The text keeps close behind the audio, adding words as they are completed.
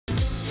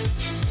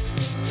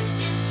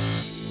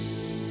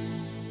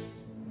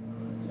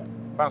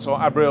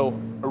Vincent, Abril,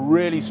 a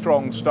really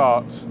strong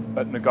start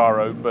at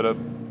Nogaro, but a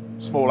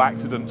small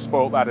accident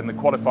spoilt that in the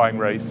qualifying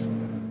race.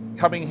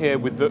 Coming here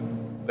with a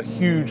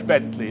huge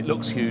Bentley, it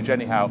looks huge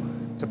anyhow,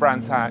 to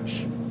Brands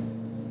Hatch.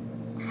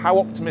 How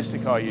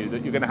optimistic are you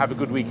that you're going to have a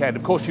good weekend?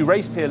 Of course, you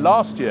raced here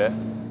last year,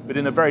 but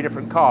in a very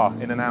different car,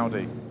 in an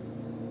Audi.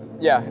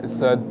 Yeah,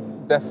 it's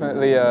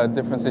definitely a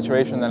different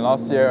situation than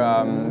last year.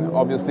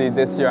 Obviously,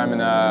 this year I'm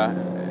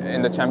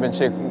in the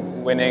championship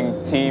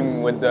winning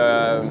team with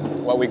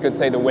what we could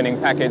say the winning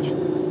package.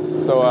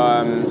 So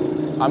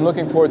I'm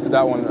looking forward to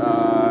that one.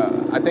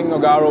 I think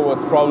Nogaro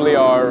was probably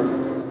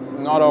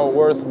not our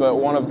worst, but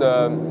one of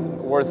the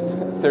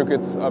worst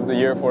circuits of the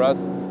year for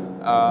us.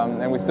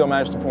 And we still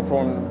managed to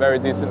perform very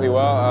decently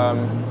well.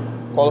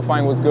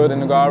 Qualifying was good in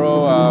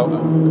Nogaro.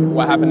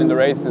 What happened in the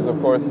race is, of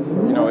course,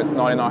 it's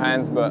not in our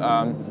hands, but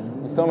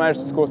we still managed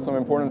to score some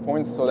important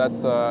points, so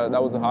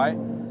that was a high.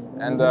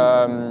 And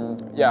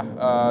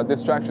yeah,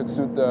 this track should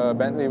suit the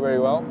Bentley very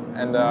well,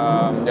 and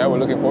yeah, we're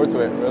looking forward to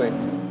it, really.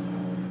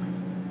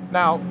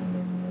 Now,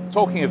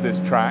 talking of this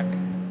track,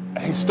 a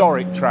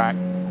historic track,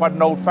 quite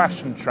an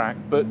old-fashioned track,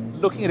 but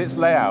looking at its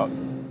layout,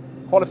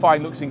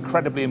 qualifying looks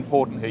incredibly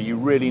important here. You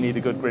really need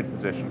a good grid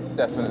position.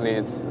 Definitely.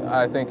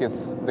 I think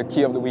it's the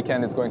key of the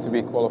weekend is going to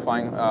be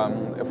qualifying.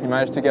 If we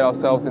manage to get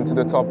ourselves into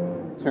the top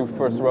 2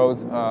 first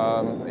rows,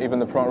 even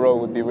the front row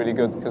would be really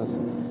good, because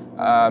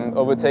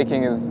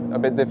overtaking is a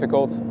bit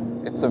difficult.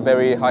 It's a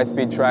very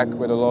high-speed track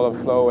with a lot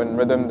of flow and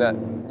rhythm that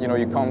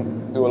you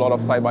can't do a lot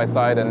of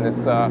side-by-side, and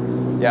it's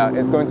yeah,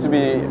 it's going to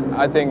be,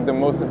 I think, the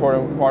most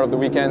important part of the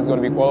weekend is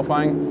going to be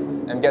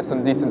qualifying and get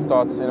some decent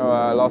starts.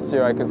 Last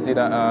year I could see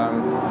that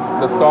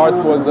the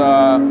starts was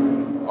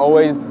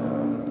always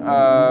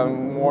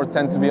more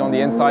tend to be on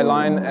the inside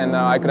line, and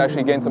I could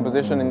actually gain some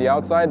position in the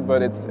outside,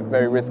 but it's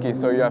very risky.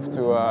 So you have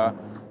to,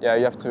 yeah,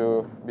 you have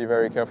to be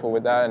very careful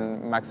with that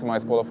and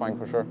maximize qualifying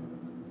for sure.